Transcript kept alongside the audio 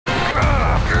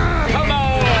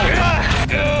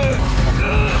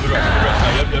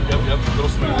Little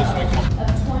swing, little swing. Come on. Of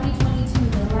 2022,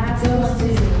 the last goes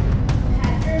to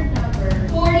pattern number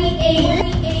 48.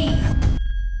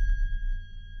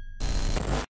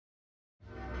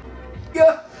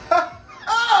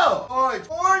 Oh, it's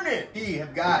morning. We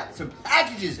have got some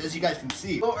packages, as you guys can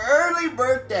see. Well, early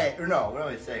birthday, or no, what am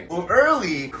I saying? Well,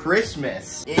 early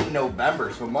Christmas in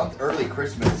November, so a month early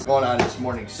Christmas going on this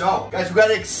morning. So, guys, we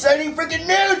got exciting freaking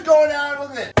news going on.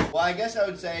 Look at this. Well, I guess I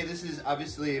would say this is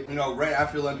obviously, you know, right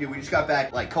after Olympia. We just got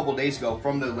back like a couple days ago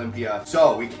from the Olympia.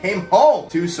 So, we came home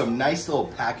to some nice little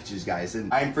packages, guys.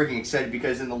 And I'm freaking excited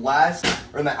because in the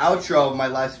outro of my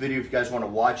last video, if you guys want to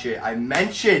watch it, I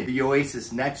mentioned the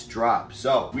YOASIS next drop.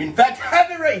 So, we in fact have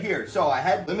it right here. So, I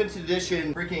had limited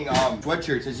edition freaking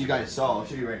sweatshirts, as you guys saw. I'll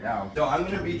show you right now. So, I'm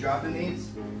going to be dropping these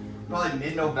probably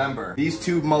mid-November. These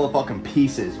two motherfucking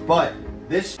pieces. But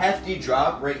this hefty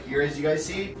drop right here, as you guys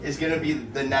see, is gonna be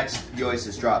the next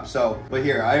YOASIS drop. So, but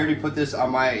here, I already put this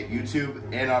on my YouTube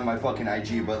and on my fucking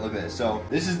IG, but look at this. So,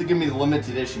 this is gonna be the limited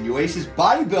edition YOASIS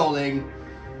bodybuilding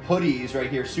hoodies right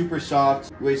here, super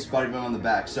soft, YOASIS bodybuilding on the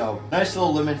back. So, nice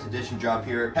little limited edition drop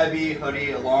here. Heavy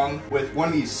hoodie along with one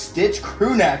of these stitched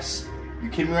crew necks. You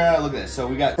kidding me right now? Look at this. So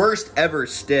we got first ever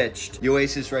stitched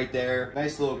YOASIS right there.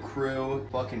 Nice little crew.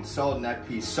 Fucking solid neck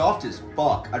piece. Soft as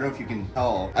fuck. I don't know if you can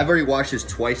tell. I've already washed this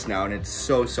twice now and it's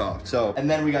so soft. So, and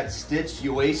then we got stitched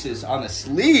YOASIS on the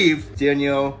sleeve.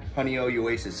 Daniel, Honeyo,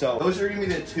 YOASIS. So those are gonna be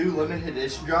the two limited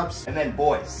edition drops. And then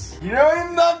boys, you don't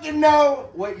even fucking know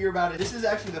what you're about to. This is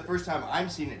actually the first time I'm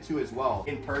seeing it too as well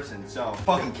in person. So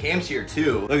fucking Cam's here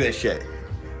too. Look at this shit.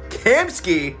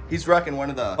 Kamski, he's rocking one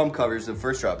of the pump covers of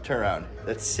first drop. Turn around.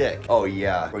 That's sick. Oh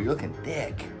yeah. Bro, you're looking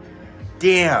thick.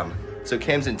 Damn. So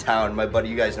Cam's in town. My buddy,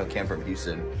 you guys know Cam from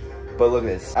Houston. But look at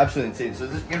this. Absolutely insane. So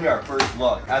this is gonna be our first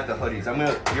look at the hoodies.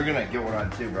 You're gonna get one on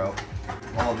too, bro.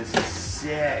 Oh, this is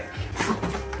sick.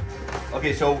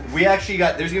 Okay, so we actually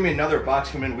got, there's gonna be another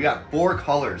box coming in. We got 4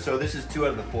 colors. So this is 2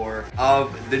 out of the 4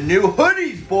 of the new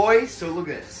hoodies, boys. So look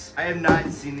at this. I have not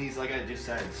seen these like I just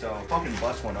said, so fucking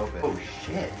bust one open. Oh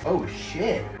shit. Oh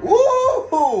shit.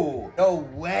 Woo! No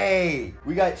way.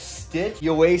 We got stitched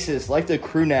YOASIS like the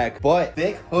crew neck, but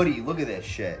thick hoodie. Look at this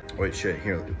shit. Wait, shit.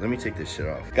 Here, let me take this shit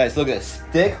off. Guys, look at this.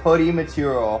 Thick hoodie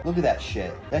material. Look at that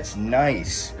shit. That's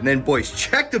nice. And then boys,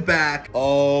 check the back.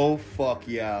 Oh, fuck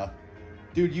yeah.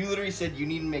 Dude, you literally said you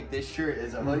need to make this shirt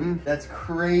as a hoodie. That's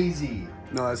crazy.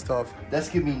 No, that's tough. That's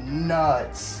gonna be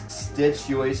nuts. Stitched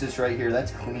YOASIS right here.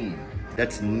 That's clean.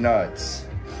 That's nuts.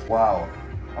 Wow.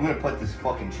 I'm gonna put this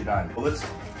fucking shit on. Well, let's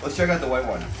check out the white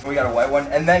one. We got a white one.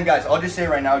 And then guys, I'll just say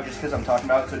right now, just because I'm talking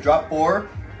about it. So drop 4.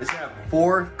 It's gonna have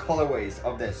 4 colorways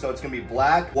of this. So it's gonna be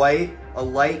black, white, a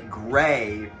light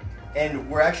gray. And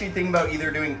we're actually thinking about either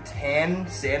doing tan,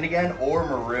 sand again, or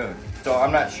maroon. So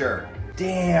I'm not sure.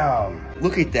 Damn.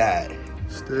 Look at that.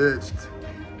 Stitched.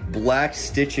 Black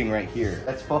stitching right here.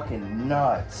 That's fucking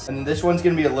nuts. And then this one's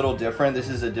gonna be a little different. This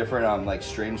is a different like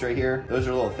strings right here. Those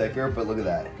are a little thicker, but look at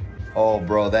that. Oh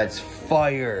bro, that's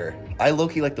fire. I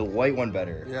low-key like the white one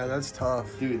better. Yeah, that's tough.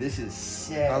 Dude, this is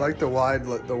sick. I like the wide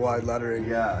lettering.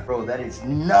 Yeah, bro, that is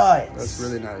nuts. That's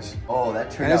really nice. Oh,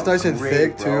 that turned out. And it's nice great,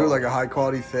 and thick bro. too, like a high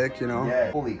quality thick, you know? Yeah,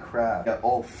 holy crap. Yeah,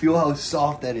 oh, feel how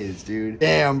soft that is, dude.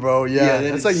 Damn, bro, yeah.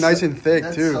 That's like nice and thick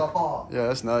that's too. Soft. Yeah,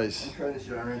 that's nice. I'm trying this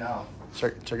shit on right now.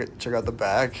 Check out the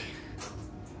back.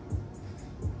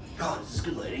 Oh, this is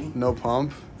good lighting. No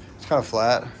pump. It's kind of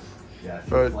flat. Yeah,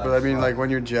 but I mean, like when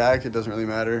you're jacked, it doesn't really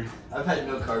matter. I've had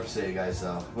no carbs today, guys,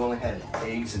 though. I've only had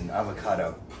eggs and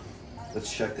avocado.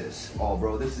 Let's check this. Oh,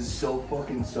 bro, this is so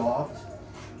fucking soft.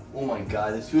 Oh my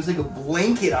god, this feels like a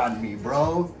blanket on me,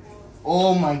 bro.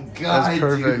 Oh my god, that's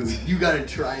perfect. Dude. You gotta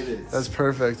try this. That's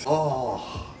perfect.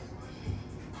 Oh.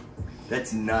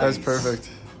 That's nice. That's perfect.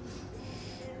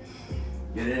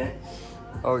 Get it?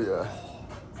 Oh yeah.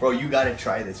 Bro, you gotta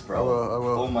try this, bro. I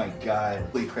will. Oh my god.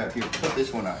 Holy crap, here, put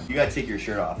this one on. You gotta take your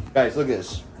shirt off. Guys, look at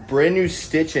this. Brand new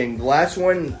stitching. The last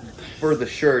one for the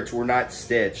shirts were not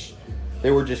stitched.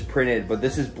 They were just printed, but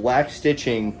this is black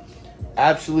stitching.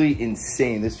 Absolutely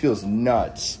insane. This feels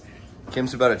nuts.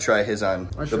 Kim's about to try his on,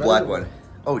 the black one.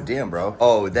 Oh, damn, bro.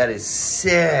 Oh, that is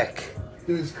sick.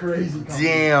 Dude, it's crazy.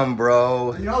 Damn,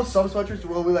 bro. You know how some sweatshirts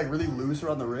will be like really loose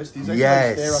around the wrist? These actually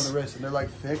like stay around the wrist and they're like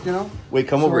thick, you know? Wait,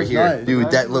 come over here. Nice. Dude,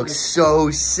 that looks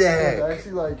so sick. It's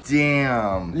actually like...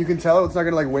 Damn. You can tell it's not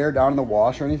gonna like wear down in the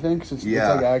wash or anything because it's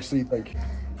like actually like...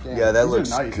 Damn. Yeah, that looks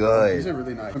nice, good. These are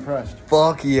really nice. I'm impressed.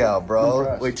 Fuck yeah,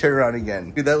 bro. Wait, turn around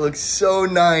again. Dude, that looks so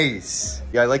nice.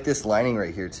 Yeah, I like this lining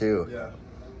right here too. Yeah.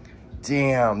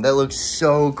 Damn, that looks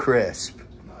so crisp.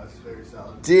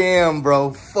 Damn,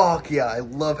 bro. Fuck yeah. I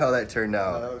love how that turned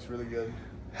out. That looks really good.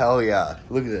 Hell yeah.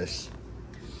 Look at this.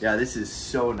 Yeah, this is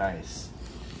so nice.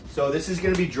 So this is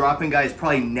gonna be dropping, guys,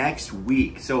 probably next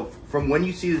week. So from when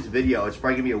you see this video, it's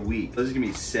probably gonna be a week. This is gonna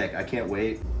be sick. I can't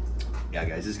wait. Yeah,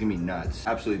 guys, this is gonna be nuts.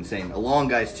 Absolutely insane. Along,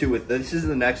 guys, too, with this is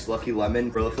the next Lucky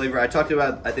Lemon for the flavor I talked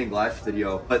about, I think, last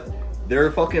video, but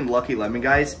their fucking Lucky Lemon,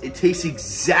 guys, it tastes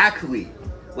exactly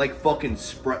like fucking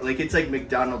Sprite. Like, it's like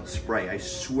McDonald's Sprite. I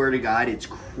swear to God, it's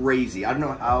crazy. I don't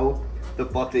know how the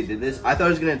fuck they did this. I thought it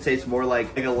was gonna taste more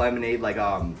like a lemonade, like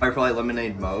Firefly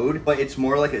lemonade mode, but it's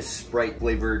more like a Sprite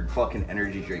flavored fucking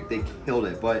energy drink. They killed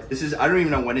it. But this is, I don't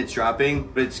even know when it's dropping,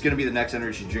 but it's gonna be the next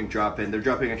energy drink drop-in. They're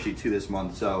dropping actually 2 this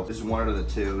month, so this is one of the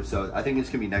 2. So I think it's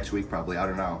gonna be next week probably. I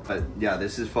don't know, but yeah,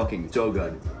 this is fucking so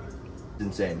good. It's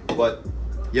insane. But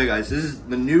yeah, guys, this is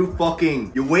the new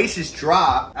fucking YOASIS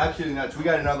drop. Absolutely nuts. We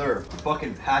got another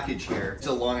fucking package here. It's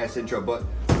a long ass intro, but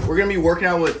we're gonna be working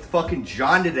out with fucking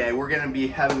John today. We're gonna be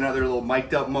having another little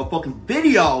mic'd up motherfucking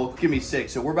video. It's gonna be sick.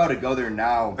 So we're about to go there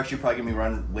now. Actually, probably gonna be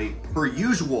running late per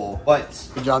usual, but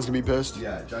John's gonna be pissed.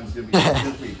 Yeah, John's gonna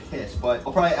be pissed. But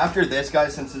I'll probably, after this,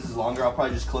 guys, since this is longer, I'll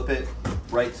probably just clip it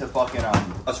right to fucking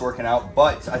us working out.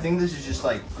 But I think this is just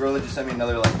like, Gorilla just sent me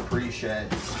another like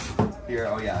pre-shit here.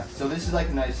 Oh yeah. So this is like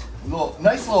a nice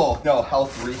little, you know,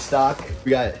 health restock. We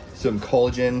got some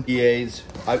collagen, EAs,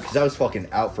 because I was fucking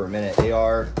out for a minute.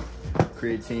 AR,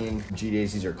 creatine,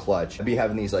 GDAs, these are clutch. I'd be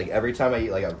having these like every time I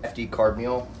eat like a hefty carb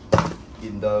meal,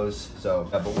 eating those. So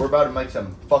yeah, but we're about to make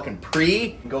some fucking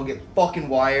go get fucking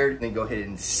wired, and then go hit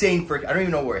an insane I don't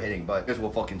even know what we're hitting, but because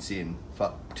we'll fucking see in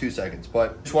 2 seconds.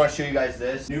 But just want to show you guys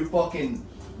this new fucking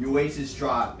YOASIS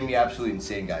drop. It's gonna be absolutely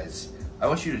insane, guys. I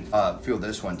want you to feel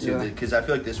this one too, because I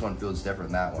feel like this one feels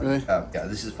different than that one. Really? Yeah,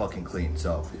 this is fucking clean,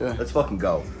 so let's fucking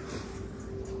go.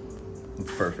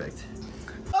 It's perfect.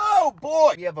 Oh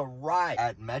boy, we have a ride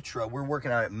at Metro. We're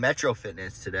working out at Metro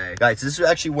Fitness today, guys. This is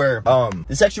actually where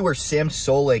Sam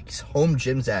Solik's home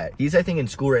gym's at. He's, I think, in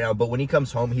school right now, but when he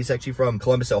comes home, he's actually from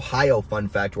Columbus, Ohio, fun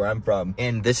fact, where I'm from,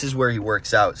 and this is where he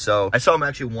works out. So I saw him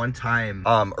actually one time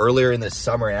earlier in the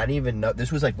summer, and I didn't even know,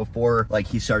 this was like before like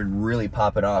he started really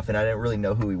popping off, and I didn't really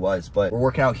know who he was. But we're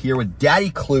working out here with Daddy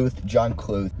Kluthh, John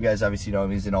Kluthh. You guys obviously know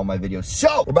him, he's in all my videos.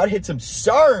 So we're about to hit some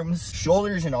SARMs,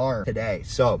 shoulders and arms today.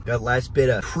 So got last bit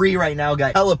of pre right now,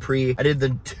 got hella pre. I did the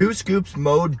 2 scoops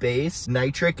mode base,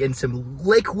 nitric, and some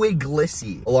liquid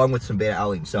glycy, along with some beta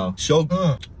alanine. So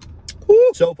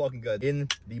fucking good in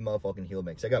the motherfucking heel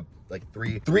mix. I got like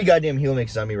three goddamn heel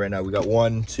mixes on me right now. We got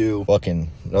 1, 2, fucking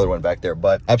another one back there,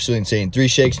 but absolutely insane. 3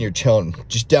 shakes and you're chilling.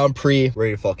 Just down pre,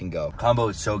 ready to fucking go. Combo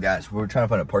is so gas. We're trying to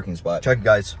find a parking spot. Check it,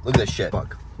 guys. Look at this shit.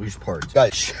 Fuck. We just parked.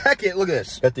 Guys, check it. Look at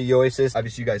this. Got the YOASIS.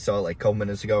 Obviously, you guys saw it like a couple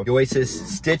minutes ago.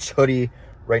 YOASIS stitch hoodie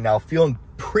right now. Feeling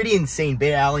pretty insane.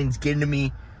 Beta alanine's getting to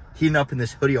me. Heating up in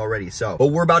this hoodie already, so but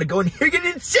we're about to go in here, get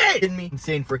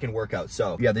insane freaking workout.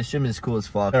 So yeah, this gym is cool as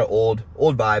fuck. Kind of old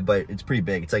vibe, but it's pretty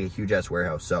big. It's like a huge ass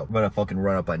warehouse. So I'm gonna fucking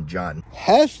run up on John.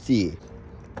 Hefty.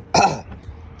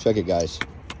 Check it, guys.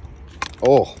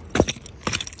 Oh,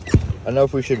 I don't know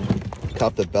if we should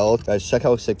cop the belt, guys. Check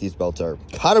how sick these belts are.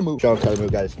 Gotta move, John. Gotta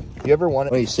move, guys. You ever want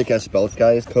one of these sick ass belts,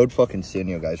 guys? Code fucking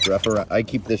Sanyo, guys. Wrap around. I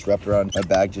keep this wrapped around my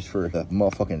bag just for the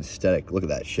motherfucking aesthetic. Look at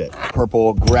that shit.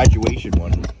 Purple graduation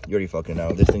one. You already fucking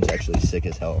know. This thing's actually sick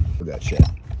as hell. Look at that shit.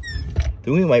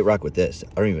 Then we might rock with this.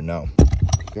 I don't even know.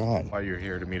 God. Why you're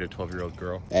here to meet a 12-year-old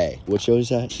girl? Hey, what show is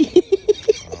that?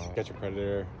 Catch a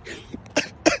Predator.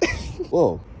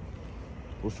 Whoa.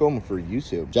 We're filming for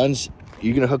YouTube. John's,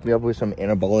 you gonna hook me up with some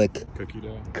anabolic cookie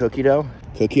dough? Cookie dough?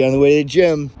 Cookie on the way to the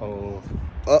gym. Oh.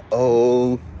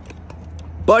 Uh-oh.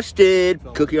 Busted.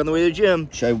 Cookie on the way to the gym.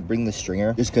 Should I bring the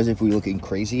stringer? Just because if we looking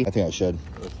crazy? I think I should.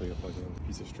 Looks like a fucking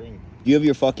piece of string. Do you have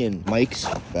your fucking mics?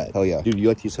 Hell yeah. Dude, you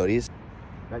like these hoodies?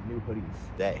 Got new hoodies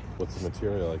today. What's the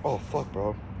material like? Oh, fuck,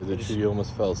 bro. Is it true you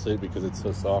almost fell asleep because it's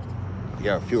so soft?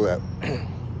 Yeah, feel that.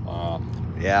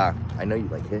 Yeah, I know you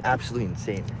like it. Absolutely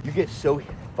insane. You get so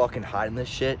fucking hot in this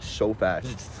shit so fast.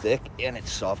 It's thick and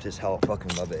it's soft as hell.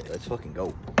 Fucking love it. Let's fucking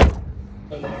go.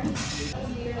 This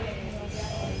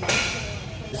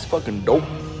is fucking dope.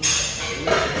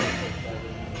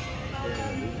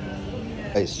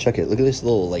 Guys, check it. Look at this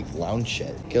little like lounge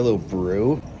shit. Get a little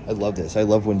brew. I love this. I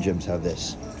love when gyms have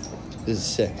this. This is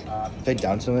sick. If I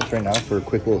down some of this right now for a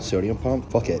quick little sodium pump,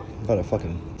 fuck it. I'm about to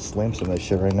fucking slam some of that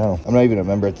shit right now. I'm not even a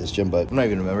member at this gym, but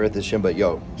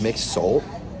yo, mixed salt.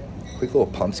 Quick little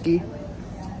pumpski.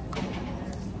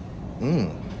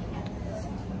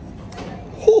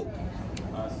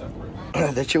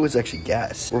 That shit was actually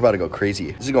gas. We're about to go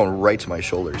crazy. This is going right to my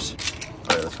shoulders.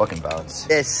 All right, let's fucking bounce.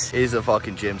 This is a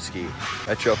fucking gym ski.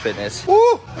 Retro fitness.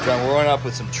 Woo! John, we're rolling up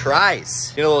with some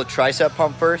tries. Get a little tricep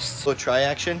pump first. A little tri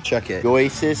action. Check it.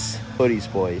 YOASIS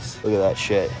hoodies, boys. Look at that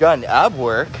shit. John, ab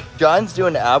work. John's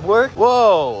doing ab work.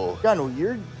 Whoa. John,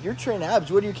 you're training abs.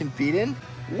 What are you competing?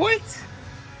 What?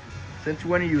 Since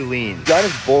when are you lean? John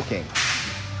is bulking.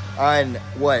 On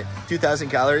what?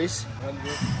 2,000 calories?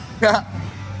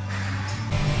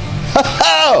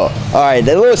 Oh, all right,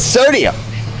 that little sodium.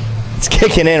 It's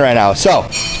kicking in right now. So,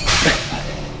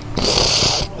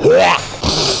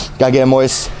 gotta get it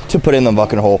moist to put in the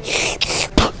fucking hole.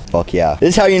 Fuck yeah. This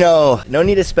is how you know, no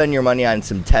need to spend your money on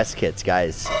some test kits,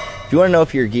 guys. If you wanna know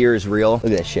if your gear is real, look at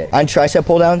this shit. On tricep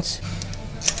pull downs,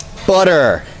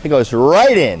 butter. It goes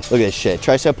right in. Look at this shit.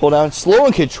 Tricep pull down, slow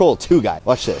and control too, guys.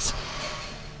 Watch this.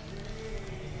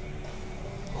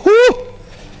 Woo!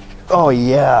 Oh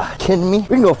yeah, kidding me? We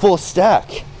can go full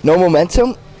stack. No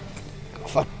momentum.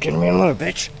 Fucking me a little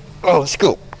bitch. Oh, let's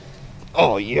go.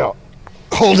 Oh yeah.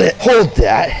 Hold it, hold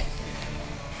that.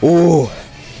 Ooh,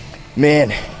 man.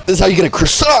 This is how you get a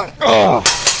croissant. Oh.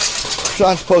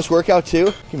 Croissant's post-workout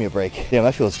too. Give me a break. Damn,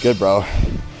 that feels good, bro.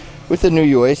 With the new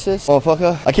YOASIS,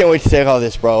 motherfucker. I can't wait to take all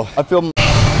this, bro. I feel.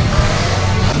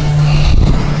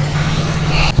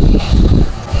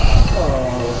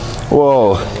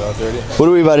 Whoa. What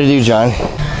are we about to do, John?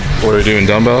 What are we doing,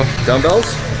 dumbbell?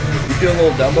 Dumbbells? You feel a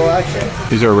little dumbbell action?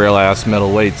 These are real ass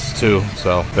metal weights too,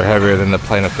 so they're heavier than the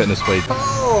Planet Fitness weight.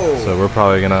 Oh! So we're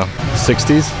probably gonna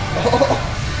 60s? Oh,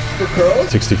 for curls?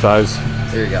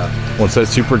 65s. There you go. Once that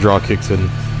super draw kicks in,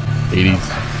 80s.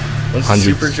 Once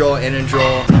Hundreds. super draw, in and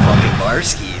draw, fucking bar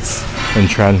skis. And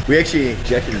trend. We actually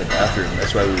ejected in the bathroom.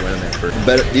 That's why we went in there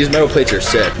first. These metal plates are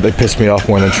sick. They piss me off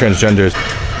more than transgenders.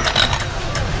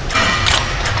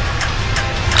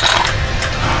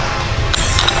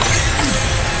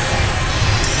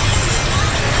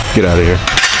 Get out of here.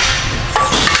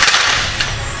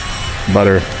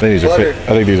 Butter. I think these are fake.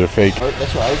 I think these are fake.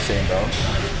 That's what I was saying, bro.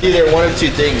 Either one of two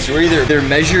things. We're either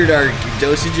measured our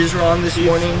dosages wrong this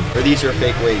morning, or these are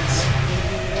fake weights.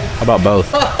 How about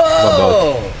both? Oh! How about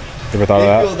both? You ever thought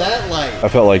of Feel that light. I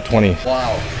felt like 20.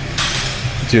 Wow.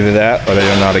 It's either that, or they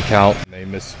don't know how to count. They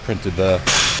misprinted the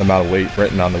amount of weight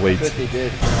written on the weights. They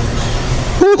did.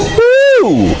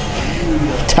 Woohoo!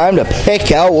 Time to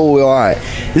pick out what we want.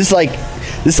 This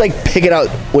is like picking out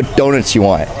what donuts you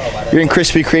want. You're in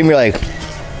Krispy Kreme, you're like,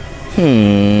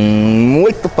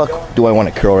 what the fuck do I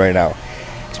want to curl right now?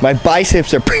 So my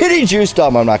biceps are pretty juiced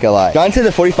up, I'm not gonna lie. John said the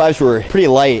 45s were pretty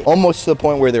light, almost to the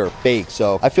point where they were fake.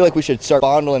 So I feel like we should start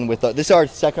fondling with, this is our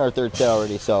second or third set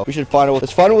already, so we should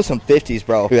let's fondle with some 50s,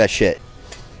 bro. Look at that shit.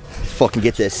 Let's fucking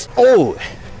get this. Oh,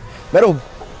 metal,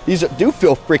 these do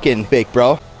feel freaking fake,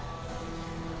 bro.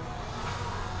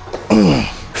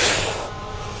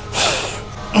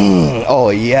 Oh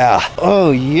yeah.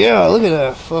 Oh yeah. Look at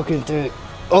that fucking thing.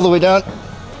 All the way down.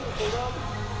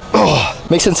 Oh,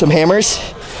 mixing some hammers.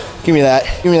 Give me that.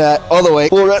 Give me that. All the way.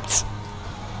 Full reps.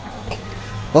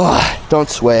 Oh, don't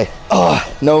sway. Oh,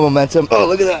 no momentum. Oh,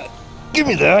 look at that. Give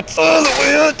me that. All the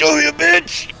way up. Don't be a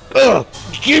bitch. Oh,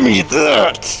 give me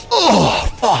that. Oh,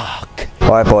 fuck.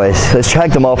 All right, boys. Let's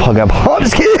track them all. I'm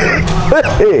just kidding.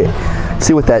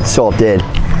 See what that salt did.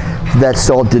 That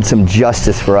salt did some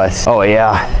justice for us. Oh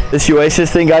yeah. This YOASIS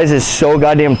thing, guys, is so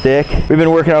goddamn thick. We've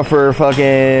been working out for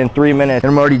fucking 3 minutes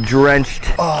and I'm already drenched.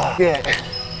 Oh, shit.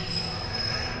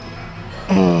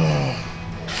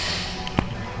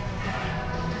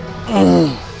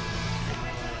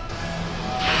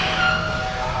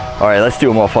 All right, let's do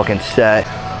a motherfucking set.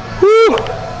 Woo!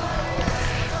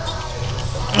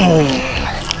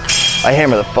 I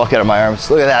hammer the fuck out of my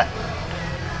arms. Look at that.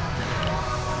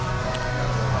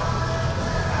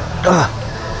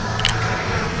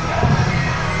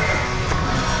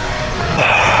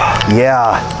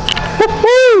 Yeah.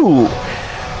 Woo-hoo!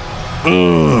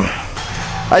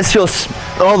 I just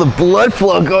feel all the blood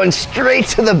flow going straight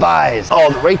to the buys.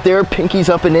 Oh, right there, pinky's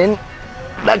up and in.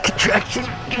 That contraction,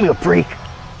 give me a break.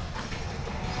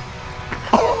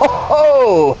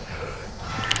 Oh,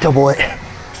 double it.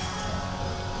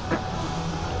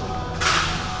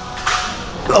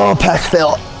 Oh, pass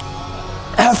fail.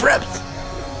 Half reps.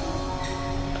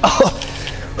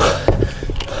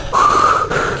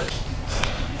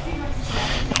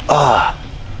 Oh.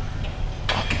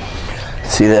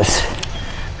 See this?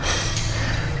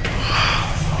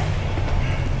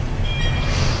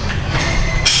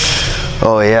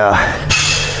 Oh yeah.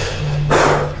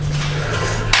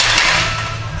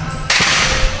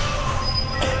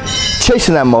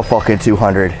 Chasing that motherfucking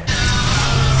 200.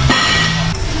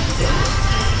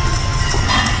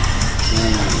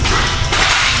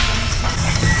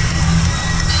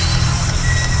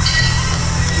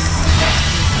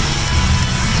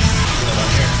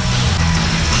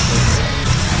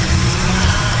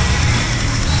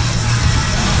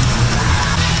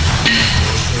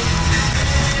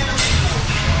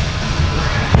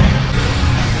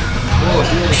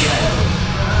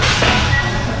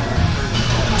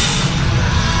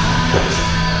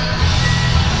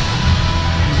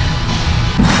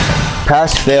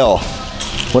 pass fail.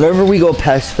 Whenever we go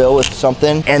pass fail with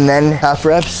something and then half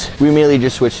reps, we immediately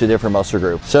just switch to a different muscle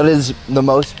group. So that is the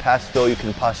most pass fail you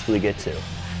can possibly get to.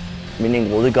 Meaning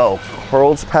we'll go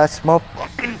curls past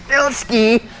motherfucking fail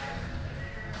ski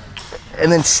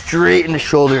and then straight into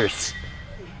shoulders.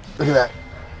 Look at that.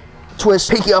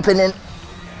 Twist, pinky up and in.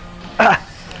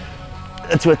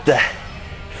 That's what the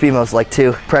females like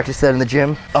to practice that in the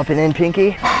gym. Up and in,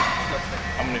 pinky.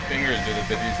 How many fingers do the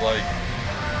biddies like?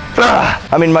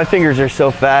 I mean, my fingers are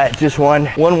so fat, just one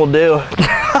will do.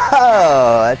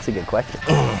 Oh, that's a good question.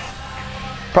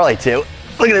 Probably two.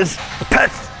 Look at this,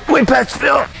 way past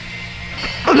Phil.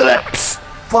 Look at that,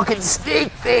 fucking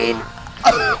steak vein.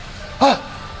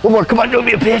 One more, come on, don't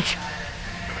be a bitch.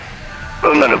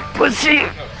 I'm not a pussy.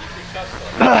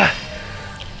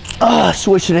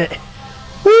 Switching it.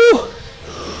 Woo!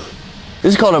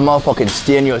 This is called a motherfucking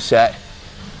stanio set.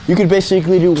 You could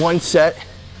basically do one set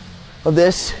of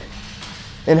this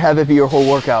and have it be your whole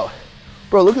workout.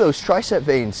 Bro, look at those tricep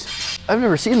veins. I've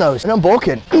never seen those, and I'm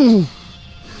bulking.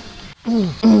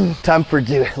 Time for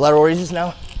lateral raises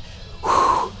now.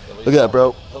 Look at that,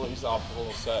 bro. The least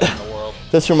optimal set in the world.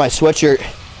 That's from my sweatshirt.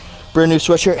 Brand new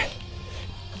sweatshirt.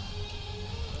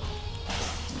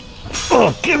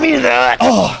 Oh, give me that.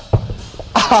 Oh,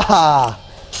 ah,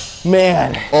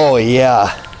 man. Oh, yeah.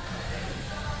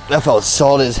 That felt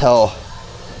solid as hell.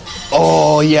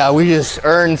 Oh yeah, we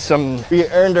earned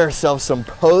ourselves some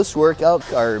post-workout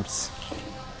carbs.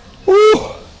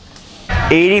 Woo!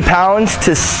 80 pounds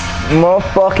to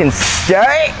motherfucking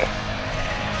start.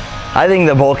 I think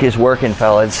the bulk is working,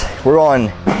 fellas. We're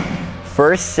on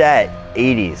first set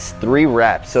 80s, 3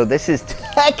 reps. So this is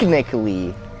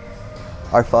technically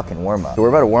our fucking warm-up. So we're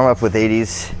about to warm up with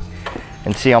 80s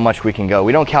and see how much we can go.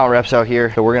 We don't count reps out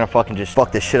here, so we're gonna fucking just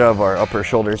fuck the shit out of our upper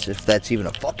shoulders, if that's even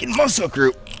a fucking muscle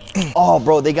group. Oh,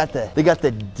 bro, they got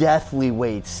the deathly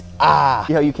weights. Ah,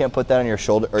 see how you can't put that on your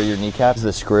shoulder or your kneecaps?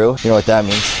 The screw. You know what that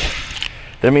means?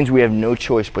 That means we have no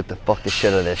choice but to fuck the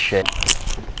shit out of this shit.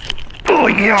 Oh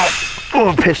yeah.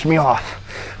 Oh, it pissed me off.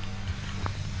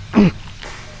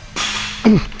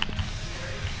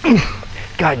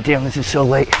 God damn, this is so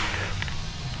late.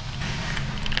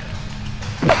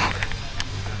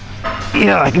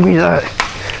 Yeah, give me that.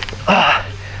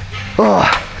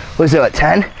 What is that,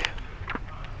 10?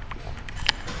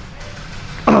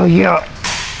 Oh yeah.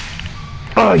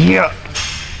 Oh yeah.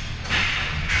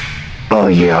 Oh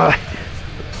yeah.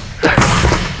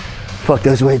 Fuck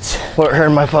those weights. What hurt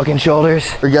my fucking shoulders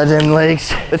or goddamn legs.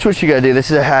 That's what you gotta do.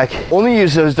 This is a hack. Only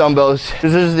use those dumbbells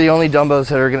because those are the only dumbbells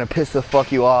that are gonna piss the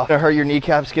fuck you off. Gonna hurt your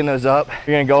kneecaps, getting those up.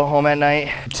 You're gonna go home at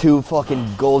night, 2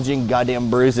 fucking bulging goddamn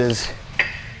bruises.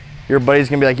 Your buddy's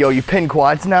gonna be like, yo, you pin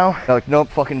quads now? You're like, nope,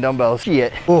 fucking dumbbells.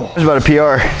 Shit. This is about a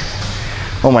PR.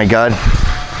 Oh my God.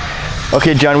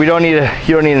 Okay, John, you don't need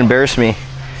to embarrass me.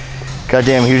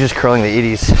 Goddamn, he was just curling the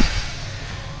 80s.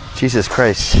 Jesus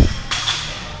Christ.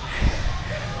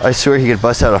 I swear he could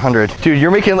bust out 100. Dude, you're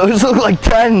making those look like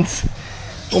 10s.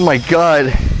 Oh my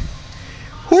God.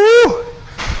 Woo!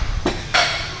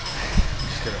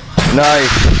 Nice.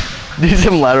 Do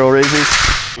some lateral raises.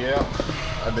 Yeah,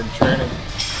 I've been training.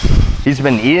 He's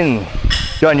been eating.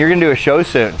 John, you're gonna do a show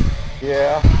soon.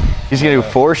 Yeah. He's gonna do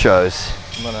 4 shows.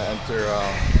 I'm gonna enter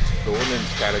the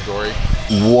women's category.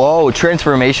 Whoa,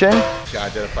 transformation? She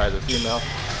identifies as a female.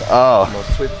 Oh. I'm gonna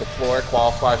sweep the floor,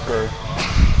 qualify for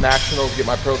nationals, get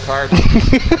my pro card, and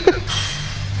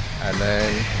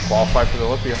then qualify for the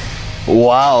Olympia.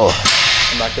 Wow.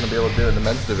 I'm not gonna be able to do it in the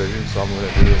men's division, so I'm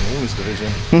gonna do it in the women's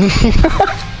division.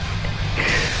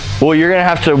 Well, you're gonna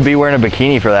have to be wearing a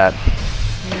bikini for that.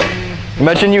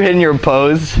 Imagine you hitting your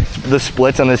pose, the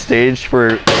splits on the stage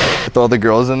with all the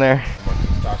girls in there. More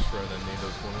testosterone than me,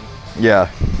 those women. Yeah.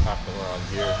 Half them are on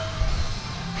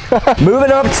gear.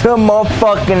 Moving up to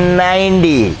motherfucking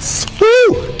 90s.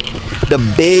 Woo! The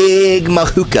big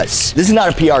mahukas. This is not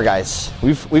a PR, guys.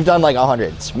 We've done like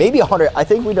 100s, maybe 100. I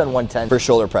think we've done 110 for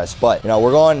shoulder press, but you know,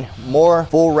 we're going more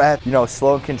full rep, you know,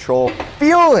 slow and control.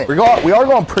 Feel it. We are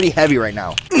going pretty heavy right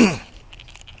now.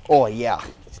 Oh yeah.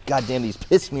 God damn, these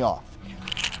piss me off.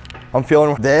 I'm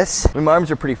feeling this. I mean, my arms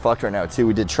are pretty fucked right now too.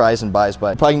 We did tries and buys,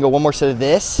 but probably can go one more set of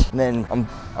this, and then I'm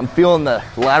feeling the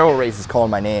lateral raises calling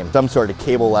my name. Some sort of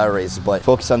cable lateral raises, but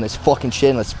focus on this fucking shit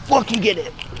and let's fucking get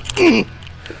it.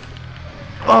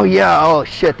 Oh yeah, oh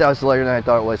shit, that was lighter than I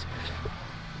thought it was.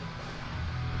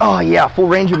 Oh yeah, full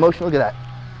range of motion, look at that.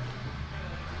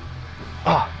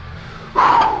 Oh.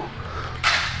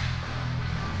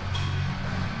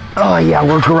 Oh yeah,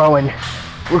 we're growing.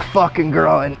 We're fucking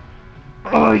growing.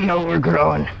 Oh yeah, we're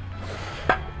growing.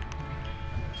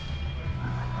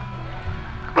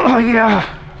 Oh yeah.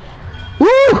 Woo!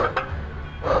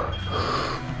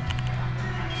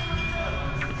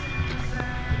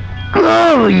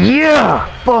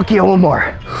 Fuck yeah, one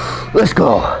more. Let's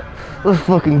go. Let's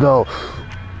fucking go.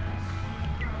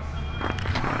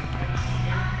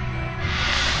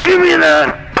 Give me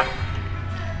that.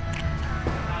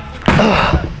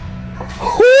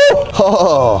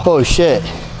 Oh shit.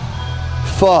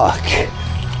 Fuck.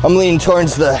 I'm leaning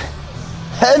towards the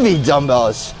heavy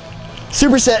dumbbells.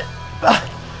 Superset.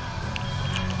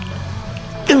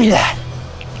 Give me that.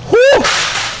 Woo!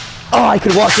 Oh, I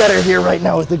could walk out of here right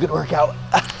now with a good workout.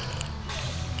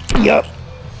 Yep.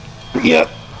 Yep.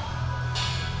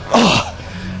 Oh.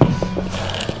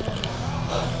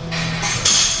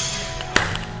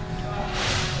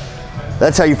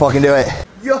 That's how you fucking do it.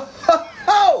 Yo,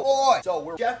 boy. So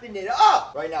we're jeffing it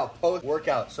up right now, post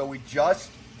workout. So we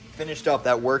just finished up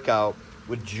that workout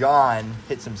with John.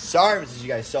 Hit some SARMs, as you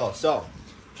guys saw. So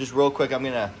just real quick, I'm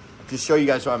gonna just show you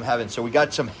guys what I'm having. So we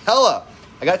got some I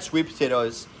got sweet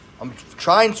potatoes. I'm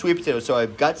trying sweet potatoes, so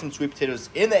I've got some sweet potatoes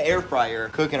in the air fryer,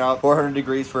 cooking up 400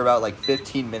 degrees for about like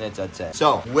 15 minutes, I'd say.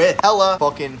 So with hella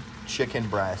fucking chicken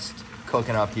breast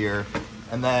cooking up here.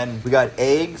 And then we got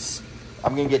eggs.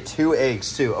 I'm gonna get 2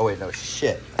 eggs too. Oh wait, no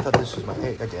shit. I thought this was my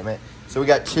egg, god damn it. So we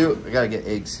got 2, we gotta get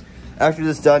eggs. After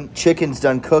this done, chicken's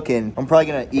done cooking, I'm probably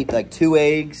gonna eat like 2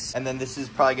 eggs, and then this is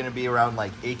probably gonna be around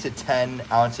like 8 to 10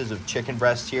 ounces of chicken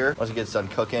breast here. Once it gets done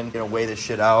cooking, gonna weigh this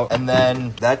shit out. And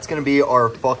then that's gonna be our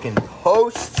fucking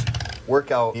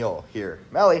post-workout meal here.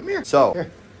 Melly, come here. So,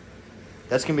 here.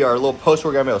 That's gonna be our little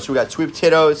post-workout meal. So we got sweet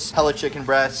potatoes, hella chicken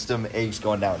breast, some eggs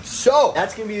going down. So,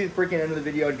 that's gonna be the freaking end of the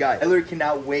video, guys. I literally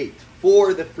cannot wait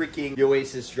for the freaking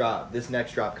YOASIS drop, this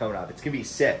next drop coming up. It's gonna be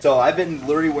sick. So I've been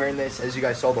literally wearing this, as you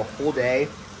guys saw, the whole day.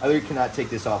 I literally cannot take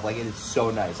this off. Like, it is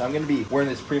so nice. I'm gonna be wearing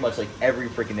this pretty much like every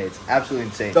freaking day. It's absolutely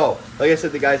insane. So, like I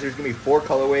said, guys, there's gonna be 4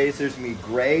 colorways. There's gonna be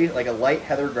gray, like a light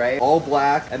heather gray, all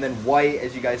black, and then white,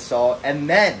 as you guys saw. And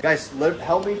then, guys,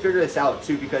 help me figure this out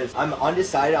too, because I'm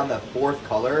undecided on the 4th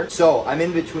color. So I'm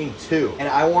in between 2, and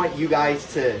I want you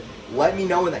guys to let me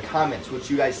know in the comments what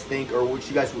you guys think or what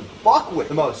you guys would fuck with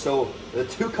the most. So the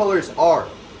 2 colors are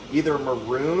either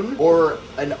maroon or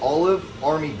an olive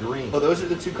army green. So those are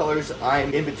the 2 colors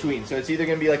I'm in between. So it's either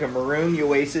gonna be like a maroon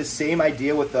YOASIS, same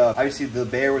idea with the, obviously the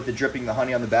bear with the dripping the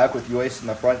honey on the back with YOASIS in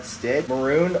the front stitch,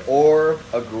 maroon, or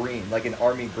a green, like an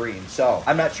army green. So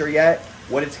I'm not sure yet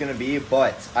what it's gonna be,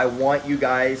 but I want you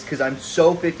guys, because I'm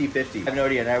so 50-50, I have no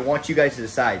idea, and I want you guys to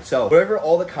decide. So whatever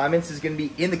all the comments is gonna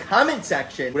be in the comment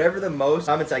section, whatever the most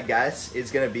comments I guess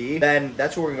is gonna be, then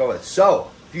that's what we're gonna go with.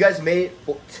 So if you guys made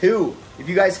it to, if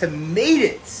you guys have made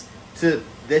it to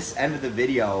this end of the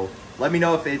video, let me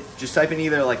know if it, just type in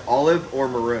either like olive or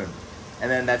maroon, and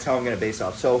then that's how I'm gonna base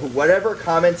off. So whatever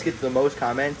comments get the most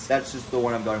comments, that's just the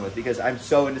one I'm going with, because I'm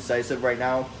so indecisive right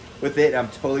now with it. I'm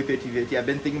totally 50-50. I've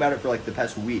been thinking about it for like the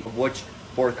past week of which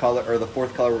 4th color or the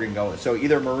 4th color we're gonna go with. So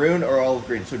either maroon or olive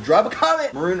green. So drop a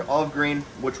comment, maroon, olive green,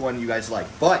 which one you guys like.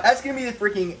 But that's gonna be the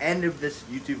freaking end of this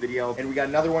YouTube video, and we got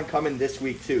another one coming this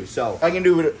week too. So I can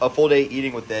do a full day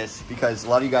eating with this, because a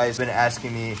lot of you guys have been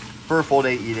asking me for a full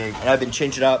day eating, and I've been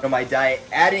changing up on my diet,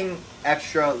 adding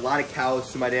extra, a lot of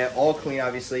calories to my diet, all clean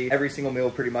obviously, every single meal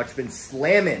pretty much, been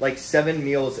slamming like 7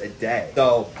 meals a day.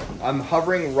 So I'm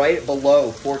hovering right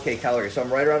below 4K calories, so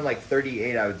I'm right around like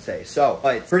 38, I would say. So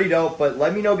but it's pretty dope. But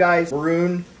let me know, guys,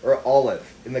 maroon or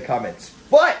olive in the comments.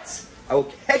 But I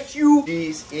will catch you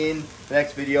these in the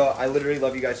next video. I literally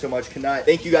love you guys so much, cannot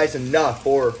thank you guys enough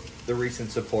for the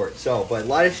recent support. So but a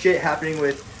lot of shit happening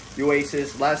with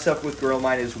YOASIS, a lot of stuff with Girl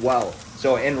Mine as well.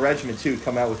 So and Regiment too,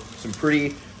 come out with some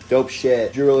pretty dope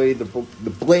shit, jewelry, the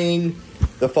bling,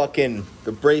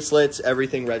 the bracelets,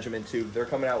 everything Regiment too. They're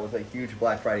coming out with a huge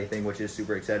Black Friday thing, which is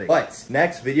super exciting. But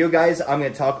next video, guys, I'm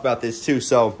gonna talk about this too.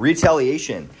 So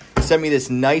Retaliation sent me this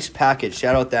nice package.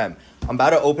 Shout out them. I'm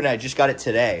about to open it. I just got it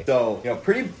today. So, you know,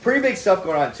 pretty big stuff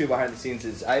going on too behind the scenes.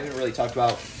 Is I haven't really talked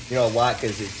about, you know, a lot,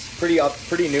 because it's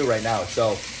pretty new right now.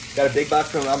 So got a big box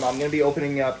from them. I'm going to be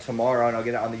opening it up tomorrow, and I'll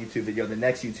get it on the YouTube video, the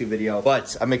next YouTube video.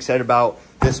 But I'm excited about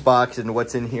this box and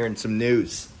what's in here, and some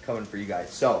news coming for you guys.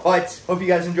 So, but hope you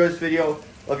guys enjoyed this video.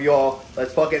 Love you all.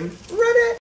 Let's fucking run it.